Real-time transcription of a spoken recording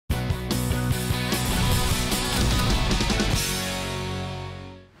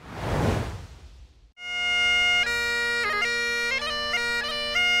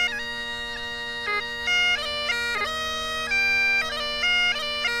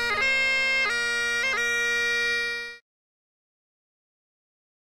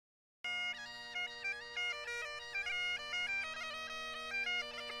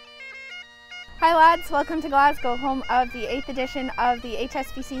Hi lads, welcome to Glasgow, home of the 8th edition of the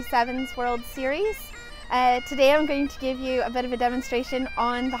HSBC Sevens World Series. Today I'm going to give you a bit of a demonstration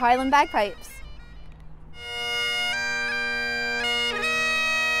on the Highland bagpipes.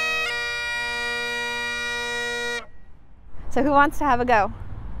 So who wants to have a go?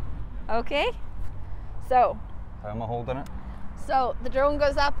 Okay, so how am I holding it? So the drone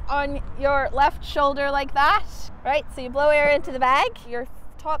goes up on your left shoulder like that, right? So you blow air into the bag, your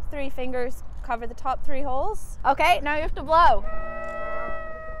top 3 fingers cover the top 3 holes. Okay, now you have to blow.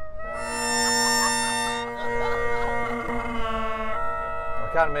 I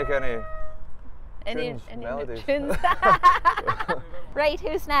can't make any melodies. Tunes. Right,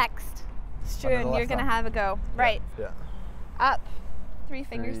 who's next? Struan, you're gonna have a go. Right. Yeah. Up. 3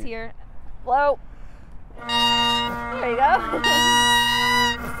 fingers here. Blow. There you go.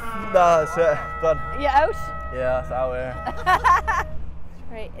 No, that's it. Done. You out? Yeah, that's out here.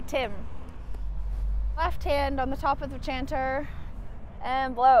 Right, Tim. Left hand on the top of the chanter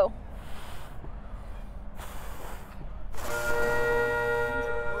and blow.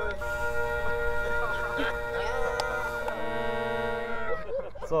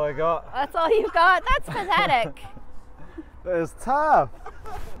 That's all I got. That's all you've got? That's pathetic. That is tough.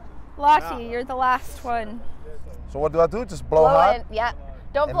 Lottie, you're the last one. So what do I do? Just blow hard? In. Yeah.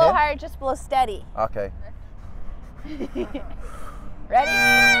 Don't And blow then? hard, just blow steady. Okay. Ready?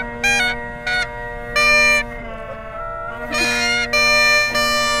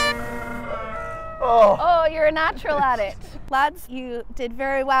 Oh, you're a natural at it. Lads, you did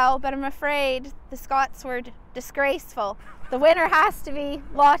very well, but I'm afraid the Scots were disgraceful. The winner has to be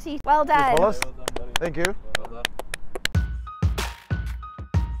Lottie. Well done. Well done, buddy. Thank you. Well done.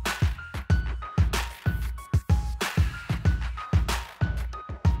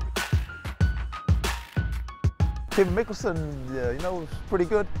 Tim Mickelson, you know, was pretty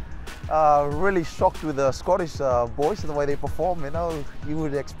good. Really shocked with the Scottish boys, the way they perform. You know, you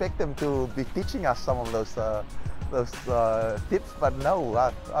would expect them to be teaching us some of those tips, but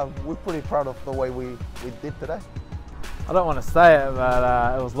no, we're pretty proud of the way we did today. I don't want to say it, but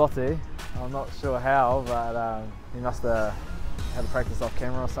it was Lottie. I'm not sure how, but he must have had to practice off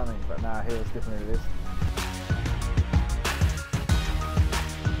camera or something, but no, he was definitely the best.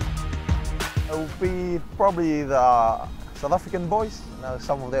 It would be probably the South African boys. You know,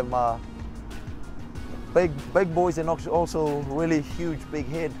 some of them are big boys and also really huge, big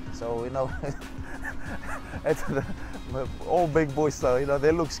head. So, you know, it's all big boys, so, you know,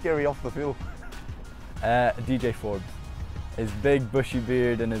 they look scary off the field. DJ Forbes. His big bushy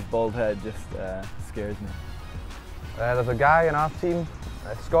beard and his bald head just scares me. There's a guy in our team,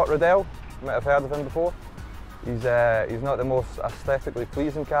 Scott Riddell. You might have heard of him before. He's not the most aesthetically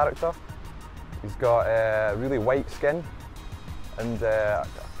pleasing character. He's got really white skin and a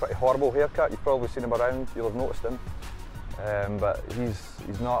pretty horrible haircut. You've probably seen him around, you'll have noticed him. But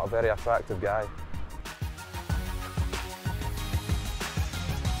he's not a very attractive guy.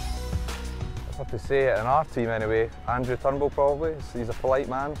 I'd have to say it in our team anyway, Andrew Turnbull probably. He's a polite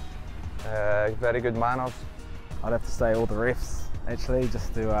man, very good manners. I'd have to say all the refs, actually,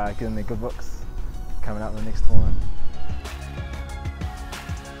 just to get in their good books coming up in the next tournament.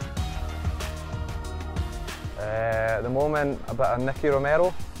 At the moment, a bit of Nicky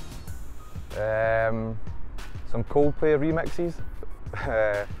Romero, some Coldplay remixes,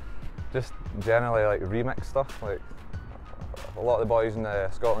 just generally like remix stuff. Like a lot of the boys in the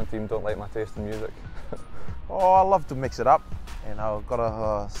Scotland team don't like my taste in music. Oh, I love to mix it up. You know, got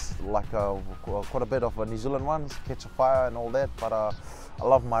quite a bit of New Zealand ones, Catch a Fire and all that. But I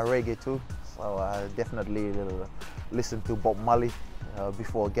love my reggae too, so I definitely listen to Bob Marley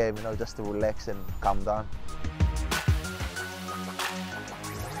before a game, you know, just to relax and calm down.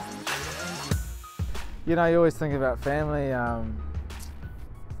 You know, you always think about family.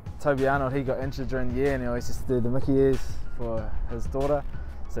 Toby Arnold, he got injured during the year and he always used to do the Mickey ears for his daughter.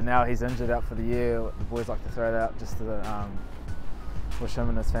 So now he's injured out for the year, the boys like to throw it out just to wish him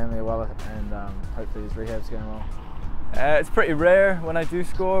and his family well, and hopefully his rehab's going well. It's pretty rare when I do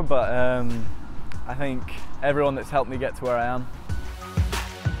score, but I think everyone that's helped me get to where I am.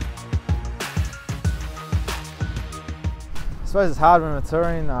 I suppose it's hard when we're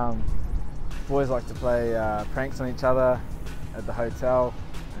touring. Boys like to play pranks on each other at the hotel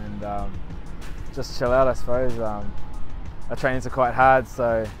and just chill out, I suppose. Our trainings are quite hard,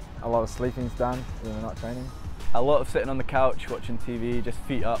 so a lot of sleeping's done when we're not training. A lot of sitting on the couch watching TV, just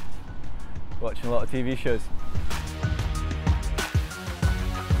feet up, watching a lot of TV shows.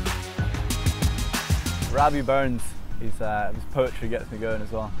 Robbie Burns, his poetry gets me going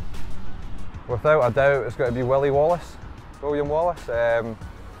as well. Without a doubt, it's got to be William Wallace.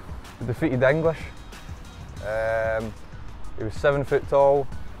 We defeated the English. He was 7 foot tall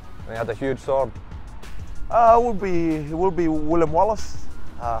and he had a huge sword. It will be William Wallace.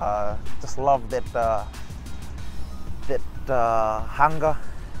 Just love that hunger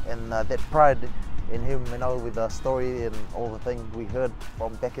and that pride in him, you know, with the story and all the things we heard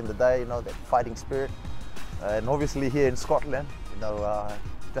from back in the day, you know, that fighting spirit. And obviously here in Scotland, you know,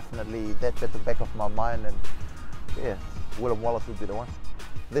 definitely that's at the back of my mind, and yeah, William Wallace would be the one.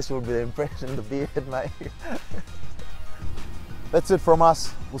 This will be the impression, the beard, mate. That's it from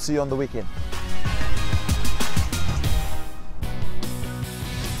us. We'll see you on the weekend.